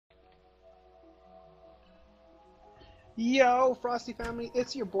Yo, Frosty family,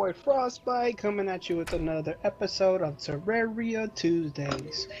 it's your boy Frostbyte coming at you with another episode of Terraria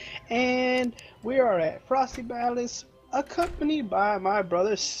Tuesdays. And we are at Frosty Palace, accompanied by my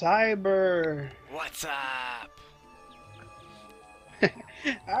brother Cyber. What's up?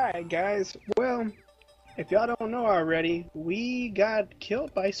 Alright, guys, well, if y'all don't know already, we got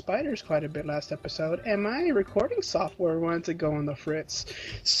killed by spiders quite a bit last episode, and my recording software wanted to go on the fritz.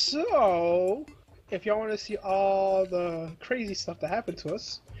 So, if y'all want to see all the crazy stuff that happened to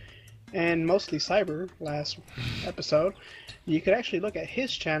us, and mostly Cyber last episode, you could actually look at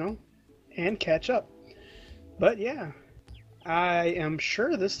his channel and catch up. But yeah, I am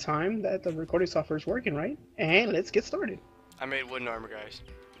sure this time that the recording software is working right, and let's get started. I made wooden armor, guys.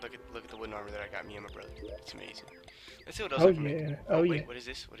 Look at the wooden armor that I got, me and my brother. It's amazing. Let's see what else I can make. Oh wait, yeah. what is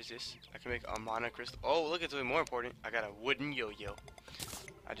this? What is this? I can make a mana crystal. Oh, look, it's way more important. I got a wooden yo-yo.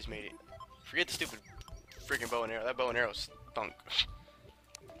 I just made it. Forget the stupid freaking bow and arrow. That bow and arrow stunk.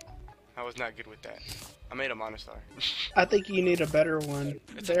 I was not good with that. I made a mana star. I think you need a better one.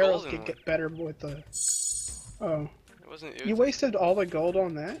 It's The a arrows golden could get better with the... Oh. It wasn't. It You was, wasted all the gold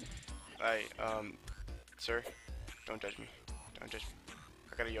on that? sir, don't judge me. Don't judge me.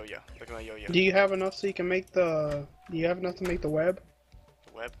 I got a yo-yo. Look at my yo-yo. Do you have enough so you can make the... Do you have enough to make the web?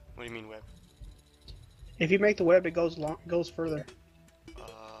 The web? What do you mean web? If you make the web, it goes further.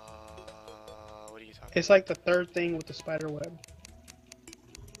 What are you talking It's like the third thing with the spider web.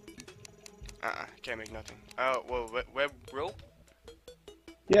 Can't make nothing. Oh, well, web rope?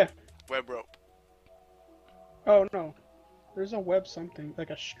 Yeah. Web rope. Oh no. There's a web something, like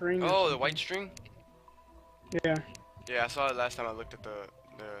a string. Oh, the white string? Yeah. Yeah, I saw it last time I looked at the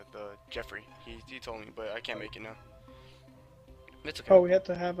Jeffrey. He told me, but I can't make it now. It's okay. Oh, we have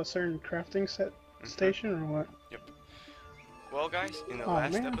to have a certain crafting station or what? Yep. Well, guys, in the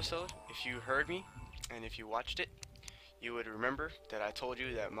last episode, if you heard me and if you watched it, you would remember that I told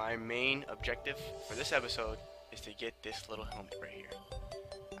you that my main objective for this episode is to get this little helmet right here.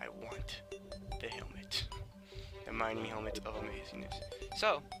 I want the helmet. The mining helmet of amazingness.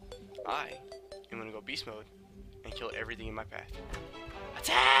 So, I am gonna go beast mode and kill everything in my path.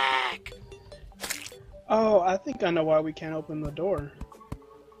 Attack! Oh, I think I know why we can't open the door.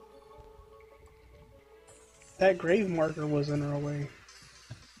 That grave marker was in our way.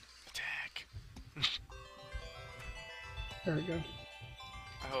 Attack. There we go.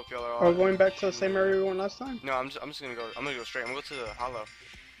 I hope y'all are all... Are we going back to the same area we went last time? No, I'm just gonna go. I'm gonna go straight. I'm gonna go to the hollow.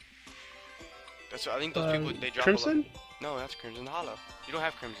 That's what, I think those people, they drop Crimson? No, that's Crimson. Hollow. You don't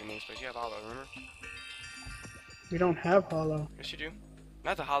have Crimson namespace. You have Hollow. Remember? We don't have hollow. Yes, you do.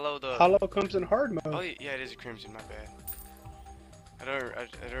 Not the Hollow. The Hollow comes in hard mode. Oh yeah, it is a Crimson. My bad. I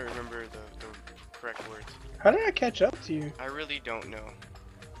don't remember the correct words. How did I catch up to you? I really don't know.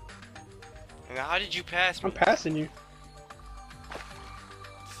 And how did you pass me? I'm passing you.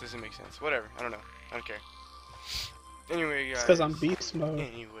 This doesn't make sense. Whatever. I don't know. I don't care. Anyway, guys. It's because I'm beast mode.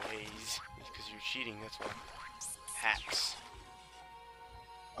 Anyways, because you're cheating. That's why. Hacks.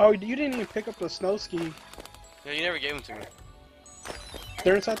 Oh, you didn't even pick up the snow ski. Yeah, you never gave them to me.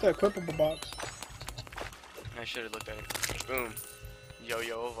 They're inside the equipable box. I should have looked at it. Boom.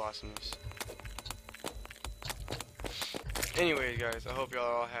 Yo-yo of awesomeness. Anyways, guys, I hope y'all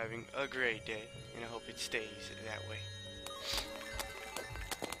are all having a great day, and I hope it stays that way.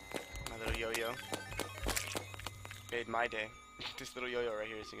 My little yo-yo made my day. This little yo-yo right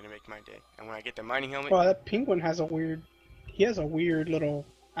here is gonna make my day. And when I get the mining helmet... Wow, that penguin has a weird... He has a weird little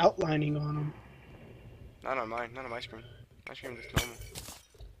outlining on him. Not on mine. Not on my screen. My screen is normal.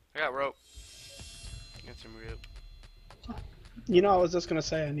 I got rope. Got some rope. You know, I was just gonna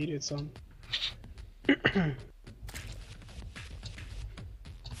say I needed some. How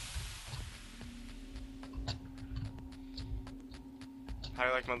do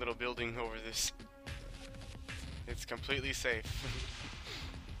you like my little building over this? It's completely safe.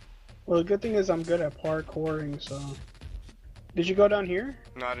 Well, the good thing is I'm good at parkouring, so... Did you go down here?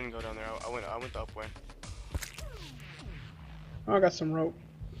 No, I didn't go down there. I went the up way. Oh, I got some rope.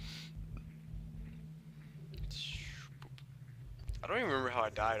 I don't even remember how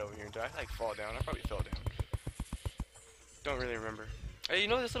I died over here. Did I like fall down? I probably fell down. Don't really remember. Hey, you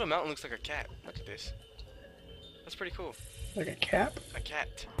know this little mountain looks like a cat. Look at this. That's pretty cool. Like a cap? A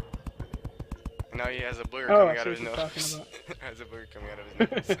cat. And now he has a booger Oh, coming out of his I nose. see what you're Has a booger coming out of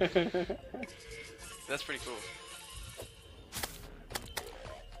his nose. That's pretty cool.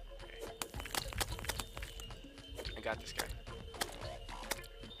 Okay. I got this guy.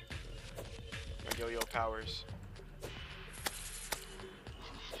 My yo-yo powers.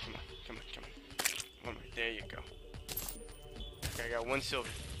 Come on, come on, come on. One more. There you go. Okay, I got one silver.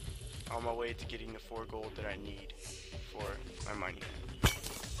 on my way to getting the 4 gold that I need for my mining.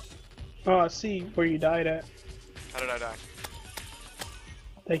 Oh, I see where you died at. How did I die?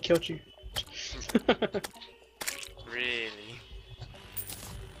 They killed you. Really?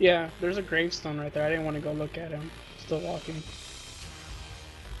 Yeah, there's a gravestone right there. I didn't want to go look at him. Still walking.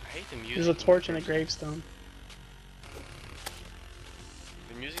 I hate the music. There's a torch and a gravestone.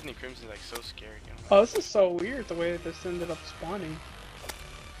 The music in the Crimson is like so scary. You know? Oh, this is so weird the way that this ended up spawning.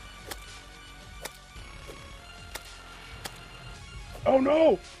 Oh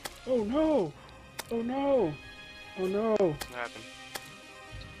no! Oh no! Oh no! Oh no! What happened?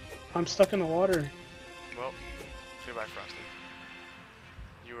 I'm stuck in the water. Well, goodbye, Frosty.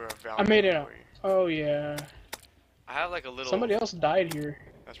 You were a valiant I made it out. warrior. Oh yeah. I have like a little. Somebody else died here.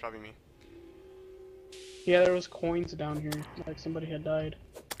 That's probably me. Yeah, there was coins down here. Like somebody had died.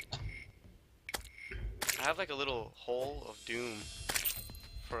 I have like a little hole of doom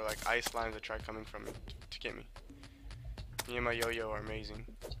for like ice slimes that try coming from it to get me. Me and my yo-yo are amazing.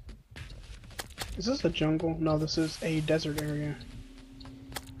 Is this a jungle? No, this is a desert area.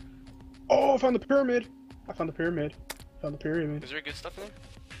 Oh, I found the pyramid! I found the pyramid. Found the pyramid. Is there good stuff in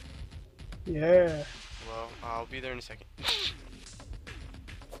there? Yeah. Well, I'll be there in a second.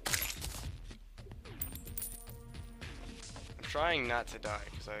 I'm trying not to die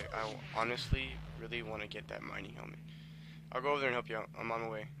because I honestly really want to get that mining helmet. I'll go over there and help you out. I'm on my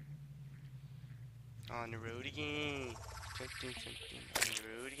way. On the road again. Something, on the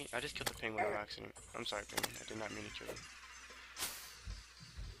road again. I just killed the penguin by accident. I'm sorry, penguin. I did not mean to kill you.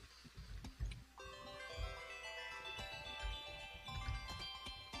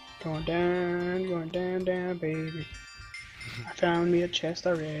 Going down, baby. I found me a chest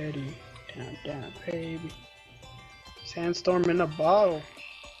already. Down, baby. Sandstorm in a bottle.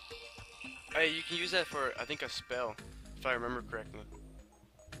 Hey, you can use that for, I think, a spell, if I remember correctly.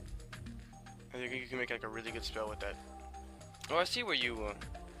 I think you can make like a really good spell with that. Oh, I see where you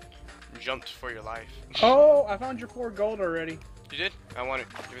jumped for your life. Oh, I found your 4 gold already. You did? I want it.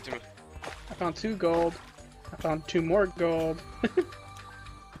 Give it to me. I found 2 gold. I found 2 more gold.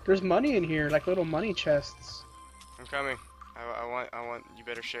 There's money in here, like little money chests. I'm coming. I want. You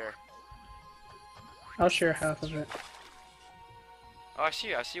better share. I'll share half of it. Oh, I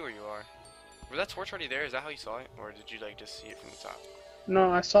see where you are. Was that torch already there? Is that how you saw it, or did you like just see it from the top?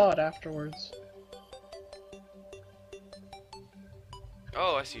 No, I saw it afterwards.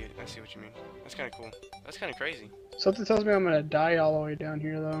 Oh, I see it. I see what you mean. That's kind of cool. That's kind of crazy. Something tells me I'm gonna die all the way down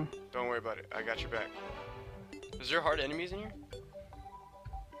here, though. Don't worry about it. I got your back. Is there hard enemies in here?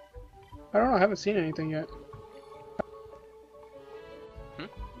 I don't know. I haven't seen anything yet. Hmm?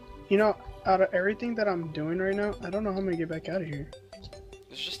 You know, out of everything that I'm doing right now, I don't know how I'm gonna get back out of here.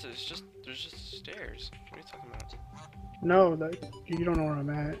 There's just stairs. What are you talking about? No, you don't know where I'm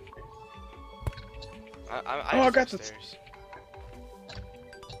at. I got the stairs.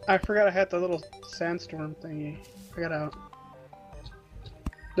 I forgot I had the little sandstorm thingy. I got out.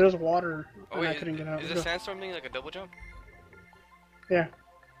 There's water, and I couldn't get out. Is the sandstorm thing like a double jump? Yeah.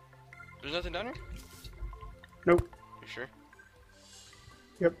 There's nothing down here? Nope. You sure?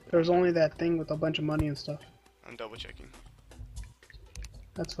 Yep. There's only that thing with a bunch of money and stuff. I'm double checking.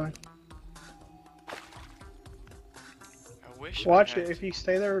 That's fine. I wish. Watch it. If you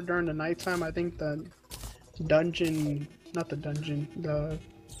stay there during the nighttime, I think the dungeon, not the dungeon, the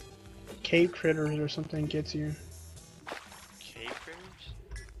cave critters or something gets you. Cave critters?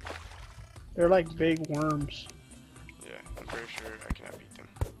 They're like big worms. Yeah, I'm pretty sure I cannot beat them.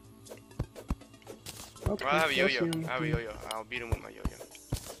 Okay. Well, I have a yo-yo. I I have a yo-yo. I'll beat him with my yo-yo.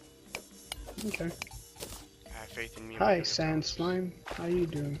 Okay. I have faith in me. Hi, sand slime. How you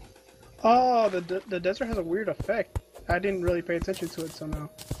doing? Oh, the desert has a weird effect. I didn't really pay attention to it somehow.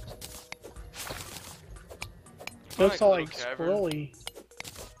 It looks all like squirrely.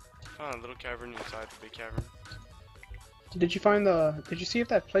 Found a little cavern inside the big cavern. Did you find Did you see if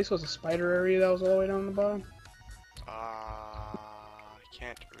that place was a spider area that was all the way down the bottom? I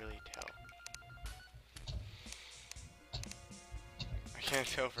can't really tell. I can't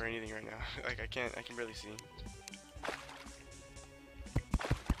tell for anything right now. Like I can barely see.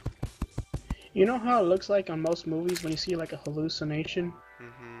 You know how it looks like on most movies when you see like a hallucination?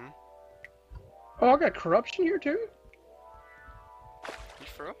 Mm-hmm. Oh, I got corruption here too? You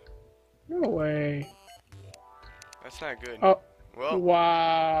for real? No way. That's not good. Oh. Well.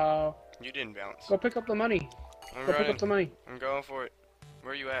 Wow. You didn't bounce. Go pick up the money. Go pick up the money. I'm going for it.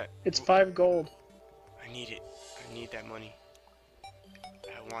 Where are you at? It's 5 gold. I need it. I need that money.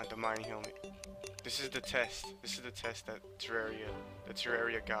 I want the mining helmet. This is the test. This is the test that the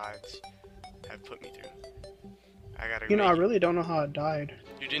Terraria Gods have put me through. I gotta. You know, I make it. really don't know how I died.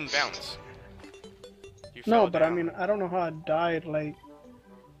 You didn't bounce. You No, fell but I down. mean, I don't know how I died. Like, if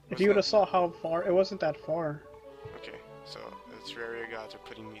What's you would that? have saw how far, it wasn't that far. Okay, so the Terraria Gods are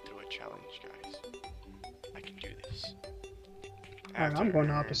putting me through a challenge, guys. I can do this. I have Alright, to I'm going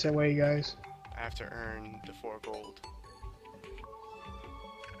the earn- opposite way, guys. I have to earn the 4 gold.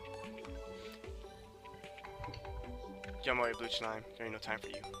 Get my way, blue slime. There ain't no time for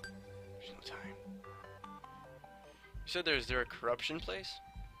you. There's no time. You said is there a corruption place?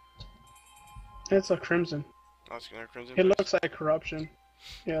 It's a crimson. Oh, it's a crimson It place? looks like corruption.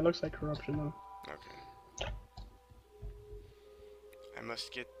 Yeah, it looks like corruption though. Okay. I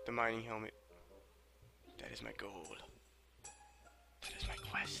must get the mining helmet. That is my goal. That is my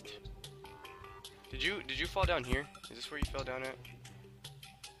quest. Did you fall down here? Is this where you fell down at?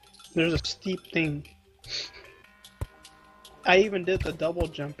 There's a steep thing. I even did the double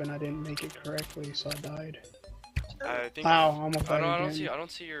jump and I didn't make it correctly, so I died. I think. Wow, I'm gonna I fight don't again. see. I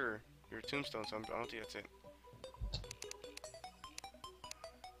don't see your tombstone. So I don't think that's it.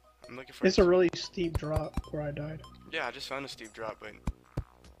 I'm looking for. It's a really steep drop where I died. Yeah, I just found a steep drop, but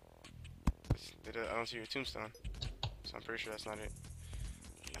I don't see your tombstone. So I'm pretty sure that's not it.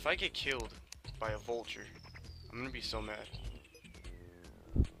 If I get killed by a vulture, I'm gonna be so mad.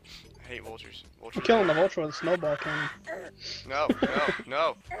 I hate vultures. I'm killing the vulture with a snowball cannon. No, no,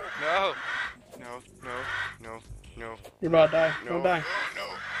 no, no, no, no, no, no. You're about to die. No, Don't die. no.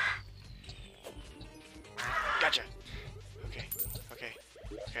 Gotcha. Okay, okay,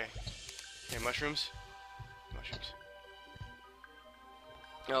 okay. Okay, mushrooms. Mushrooms.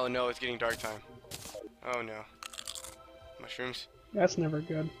 Oh no, it's getting dark time. Oh no. Mushrooms. That's never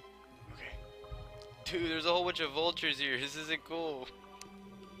good. Okay. Dude, there's a whole bunch of vultures here. This isn't cool.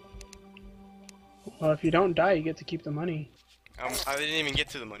 Well, if you don't die, you get to keep the money. I didn't even get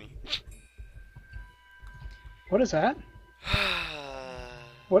to the money. What is that?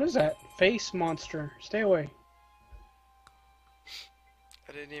 What is that? Face monster. Stay away.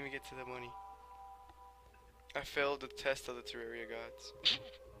 I didn't even get to the money. I failed the test of the Terraria Gods.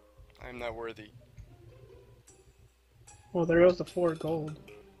 I am not worthy. Well, there goes the 4 gold.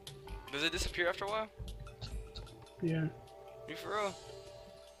 Does it disappear after a while? Yeah. You for real?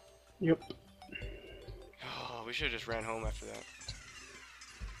 Yep. Oh, we should have just ran home after that.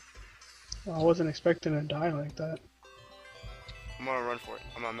 Well, I wasn't expecting to die like that. I'm gonna run for it.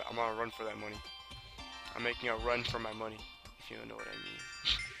 I'm gonna run for that money. I'm making a run for my money, if you don't know what I mean.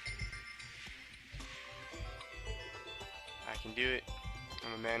 I can do it.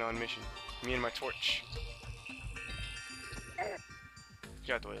 I'm a man on mission. Me and my torch.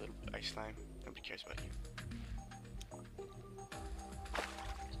 Get out the way, little ice slime. Nobody cares about you.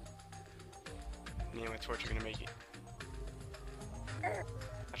 Me and my torch are gonna make it.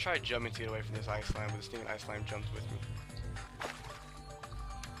 I tried jumping to get away from this ice slime, but this thing ice slime jumped with me.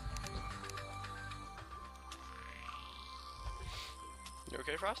 You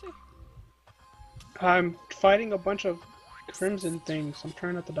okay, Frosty? I'm fighting a bunch of crimson things. I'm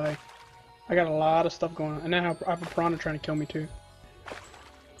trying not to die. I got a lot of stuff going on. And then I have a piranha trying to kill me too.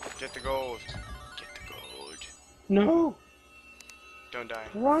 Get the gold. Get the gold. No! Don't die.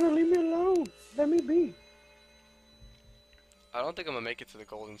 Piranha, leave me alone! Let me be. I don't think I'm gonna make it to the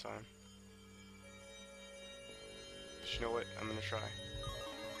gold in time. But you know what? I'm gonna try.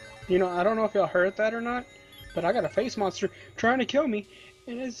 You know, I don't know if y'all heard that or not, but I got a face monster trying to kill me,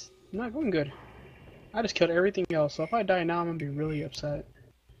 and it's not going good. I just killed everything else, so if I die now, I'm gonna be really upset.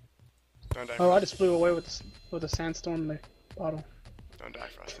 Don't die. Oh, I Frosty. just flew away with a sandstorm in the bottle. Don't die,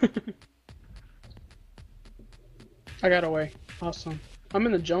 Frosty. I got away. Awesome. I'm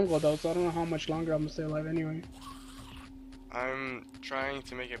in the jungle though, so I don't know how much longer I'm gonna stay alive anyway. I'm trying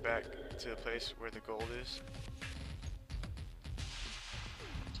to make it back to the place where the gold is.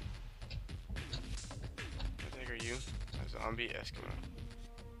 What the heck are you? A zombie Eskimo.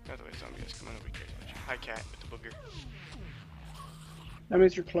 Not the way zombie Eskimo, nobody cares about you. Hi, cat with the booger. That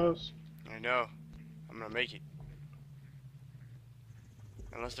means you're close. I know. I'm gonna make it.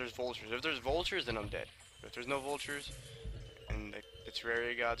 Unless there's vultures. If there's vultures, then I'm dead. But if there's no vultures, and the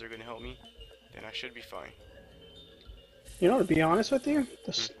Terraria Gods are gonna help me, then I should be fine. You know, to be honest with you,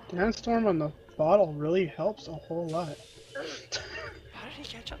 the sandstorm on the bottle really helps a whole lot. How did he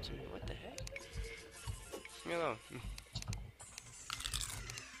catch up to me? What the heck? Leave me alone.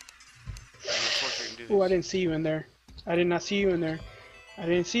 Oh, I didn't see you in there. I did not see you in there. I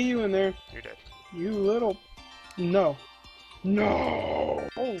didn't see you in there. You're dead. You little... No. No!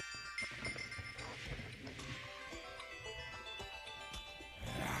 Oh.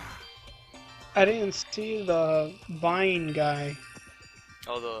 I didn't see the vine guy.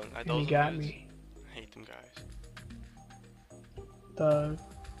 Oh, And he got dudes. me. I hate them guys.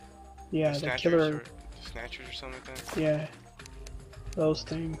 Yeah, the snatchers killer. or snatchers or something like that. Yeah, those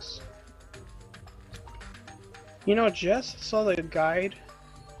things. You know, just so the guide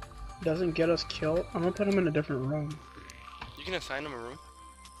doesn't get us killed, I'm gonna put him in a different room. You can assign him a room?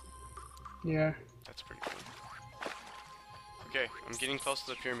 Yeah. That's pretty cool. Okay, I'm getting close to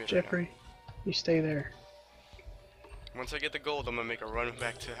the pyramid Jeffrey, you stay there. Once I get the gold, I'm gonna make a run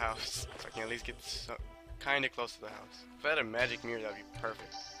back to the house. So I can at least get kinda close to the house. If I had a magic mirror, that'd be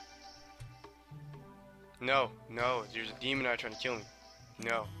perfect. No, no, there's a demon eye trying to kill me.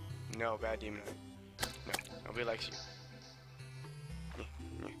 No, no, bad demon eye. No, nobody likes you.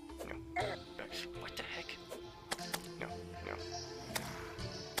 No. What the heck? No.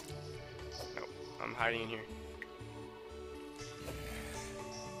 No, I'm hiding in here.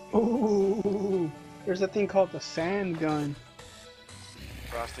 Ooh, there's a thing called the sand gun.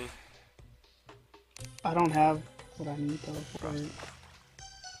 Frosty. I don't have what I need though for it.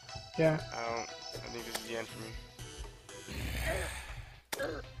 Yeah. I think this is the end for me.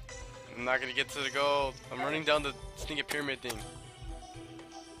 I'm not gonna get to the gold. I'm running down the stinking pyramid thing.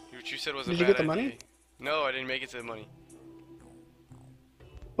 What you said was a bad idea. Did you get the money? No, I didn't make it to the money.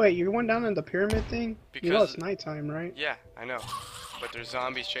 Wait, you went down in the pyramid thing? Because, you know it's nighttime, right? Yeah, I know. But there's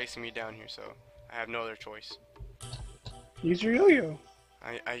zombies chasing me down here, so I have no other choice. Use your yo-yo.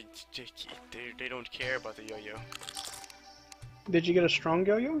 They don't care about the yo-yo. Did you get a strong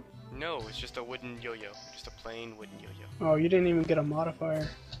yo-yo? No, it's just a wooden yo-yo. Just a plain wooden yo-yo. Oh, you didn't even get a modifier.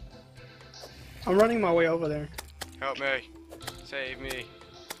 I'm running my way over there. Help me. Save me.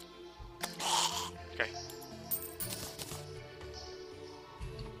 Okay.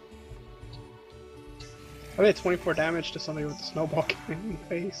 I did 24 damage to somebody with a snowball in the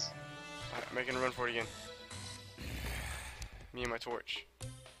face. I'm making a run for it again. Me and my torch.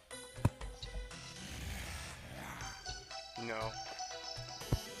 No.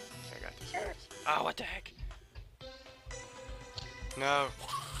 I got this, guys. Oh, what the heck? No.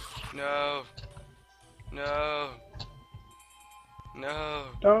 No. No. No.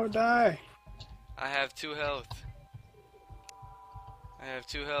 Don't die. I have 2 health.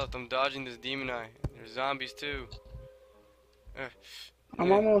 I'm dodging this demon eye. There's zombies too.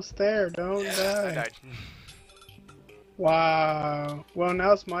 I'm almost there. Don't die. I died. Wow. Well,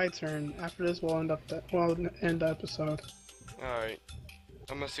 now it's my turn. After this, we'll end the episode. Alright.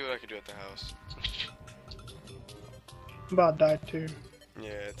 I'm gonna see what I can do at the house. I'm about to die too.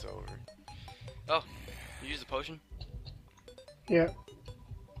 Yeah, it's over. Oh, you used the potion? Yeah.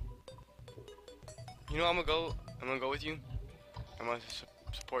 You know, I'm gonna go with you. I'm gonna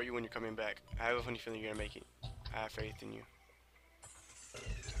support you when you're coming back. I have a funny feeling you're gonna make it. I have faith in you.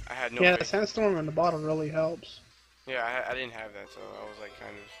 I had no Yeah, faith. the sandstorm in the bottle really helps. Yeah, I didn't have that, so I was like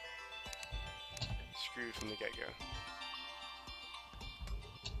kind of screwed from the get-go.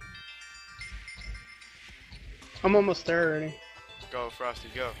 I'm almost there already. Go, Frosty,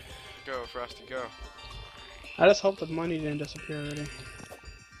 go. Go, Frosty, go. I just hope the money didn't disappear already.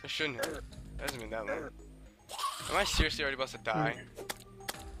 It shouldn't have. It hasn't been that long. Am I seriously already about to die?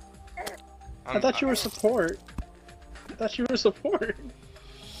 I thought you were support. I thought you were support.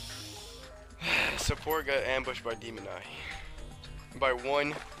 Support got ambushed by Demon Eye. By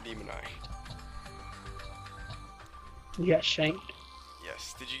one Demon Eye. You got shanked.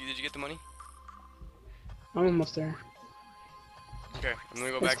 Yes. Did you get the money? I'm almost there. Okay, I'm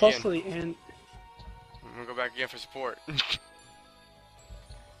gonna go It's back close again. to the end. I'm gonna go back again for support.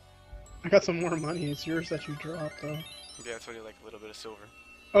 I got some more money. It's yours that you dropped, though. Yeah, I told you, like a little bit of silver.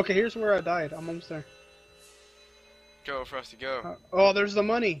 Okay, here's where I died. I'm almost there. Go, Frosty, go. Oh, there's the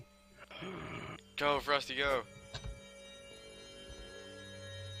money. Go, Frosty, go.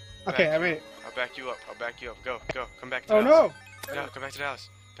 Okay, I made it. I'll back you up. Go, go. Come back to the Oh house. no! No, come back to the house.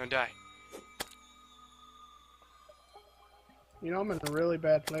 Don't die. You know, I'm in a really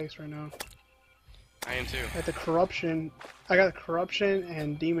bad place right now. I am too. At the corruption. I got corruption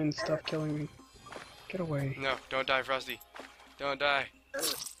and demon stuff killing me. Get away. No, don't die, Frosty. Don't die.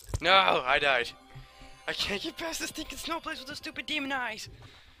 No, I died. I can't get past this stinking snow place with the stupid demon eyes.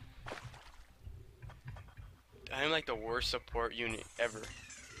 I am like the worst support unit ever.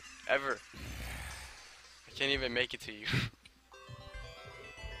 Ever. I can't even make it to you.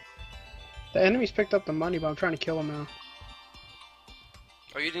 The enemies picked up the money, but I'm trying to kill them now.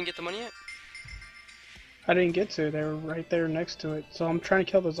 Oh, you didn't get the money yet? I didn't get to. They were right there next to it. So I'm trying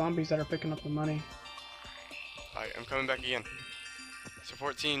to kill the zombies that are picking up the money. Alright, I'm coming back again.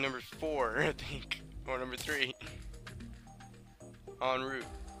 Support team number 4, I think. Or number 3. En route.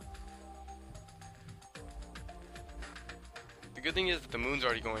 The good thing is that the moon's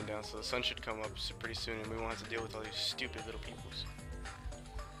already going down, so the sun should come up pretty soon and we won't have to deal with all these stupid little peoples.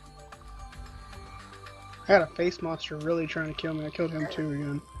 I had a face monster really trying to kill me. I killed him too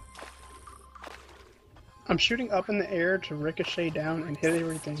again. I'm shooting up in the air to ricochet down and hit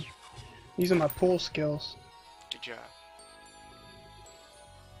everything. Using my pool skills. Good job.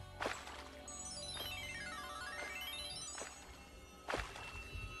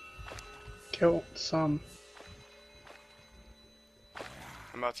 Kill some.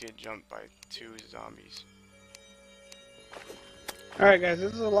 I'm about to get jumped by 2 zombies. Alright guys,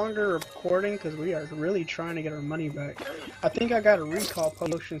 this is a longer recording because we are really trying to get our money back. I think I got a recall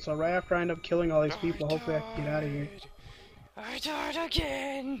potion, so right after I end up killing all these people, hopefully I can get out of here. I died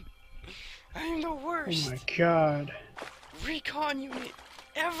again! I'm the worst! Oh my god. Recon unit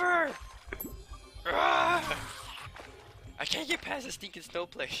ever! Ah! I can't get past the stinking snow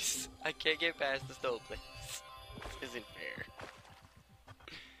place. I can't get past the snow place. This isn't fair.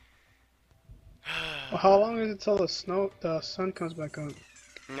 Well, how long is it till the sun comes back up?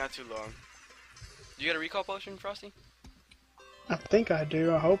 Not too long. You got a recall potion, Frosty? I think I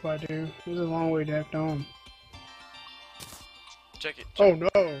do. I hope I do. This is a long way back home. Check it. Oh no!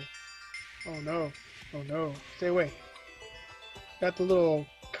 Oh no! Oh no! Stay away! Got the little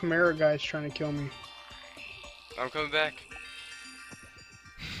Chimera guys trying to kill me. I'm coming back.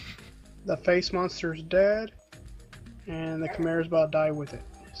 The face monster's dead, and the Chimera's about to die with it.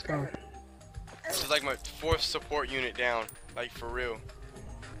 It's gone. This is like my 4th support unit down, like for real.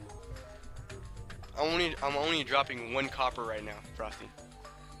 I'm only dropping 1 copper right now, Frosty.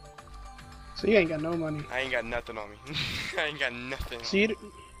 So you ain't got no money. I ain't got nothing on me. I ain't got nothing. So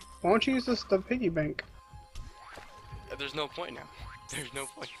why don't you use the piggy bank? There's no point now. There's no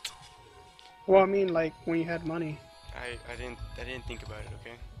point. Well, I mean, like when you had money. I didn't think about it.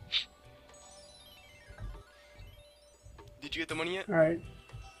 Okay. Did you get the money yet? All right.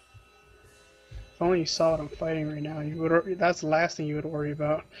 If only you saw what I'm fighting right now, you would. That's the last thing you would worry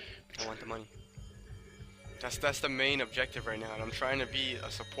about. I want the money. That's the main objective right now, and I'm trying to be a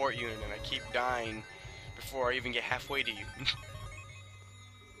support unit, and I keep dying before I even get halfway to you.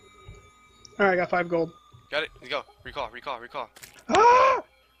 All right, I got 5 gold. Got it. Let's go. Recall. Ah!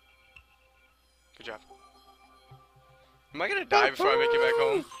 Good job. Am I gonna die before I make it back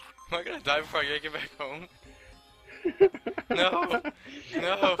home? Am I gonna die before I make it back home? No!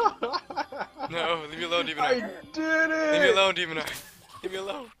 No! Leave me alone, Demon Eye. I did it! Leave me alone, Demon Eye. Leave me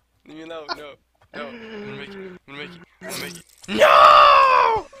alone. Leave me alone. No. I'm gonna make it.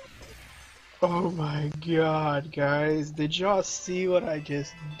 No! Oh my god, guys. Did y'all see what I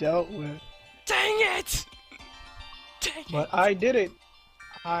just dealt with? Dang it! But I did it.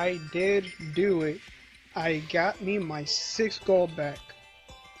 I did do it. I got me my 6 gold back.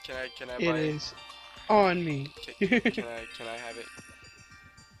 Can I It buy it? is on me. Can I have it?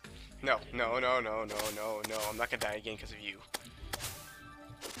 No. I'm not gonna die again because of you.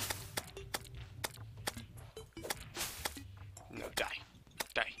 No, die.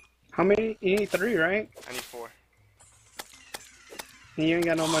 How many? You need 3, right? I need 4. And you ain't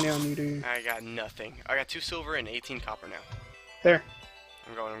got no money on you, do you? I got nothing. I got 2 silver and 18 copper now. There.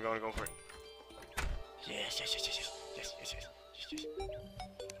 I'm going for it. Yes.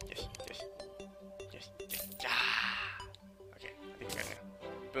 Ah! Okay, I think I got it now.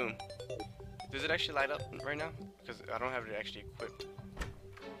 Boom. Does it actually light up right now? Because I don't have it actually equipped.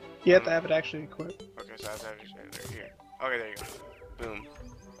 You have to have it actually equipped. Okay, so I have to have it right here. Okay, there you go. Boom.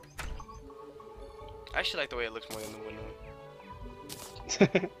 I actually like the way it looks more than the window.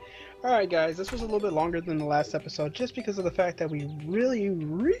 Alright guys, this was a little bit longer than the last episode just because of the fact that we really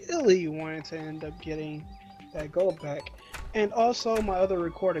wanted to end up getting that gold back. And also my other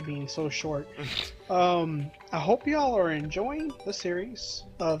recorder being so short. I hope y'all are enjoying the series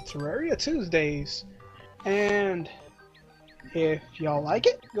of Terraria Tuesdays. And if y'all like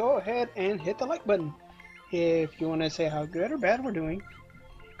it, go ahead and hit the like button. If you want to say how good or bad we're doing,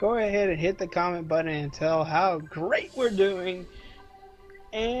 go ahead and hit the comment button and tell how great we're doing.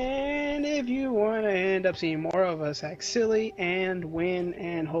 And if you want to end up seeing more of us act silly and win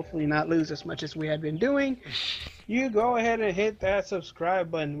and hopefully not lose as much as we had been doing, you go ahead and hit that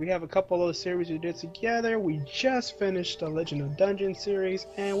subscribe button. We have a couple of those series we did together. We just finished the Legend of Dungeon series,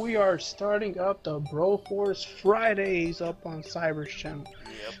 and we are starting up the Broforce Fridays up on Cyber's channel.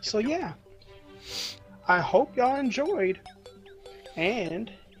 So yeah, I hope y'all enjoyed, and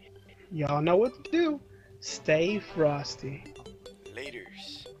y'all know what to do. Stay frosty.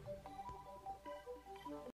 Laters.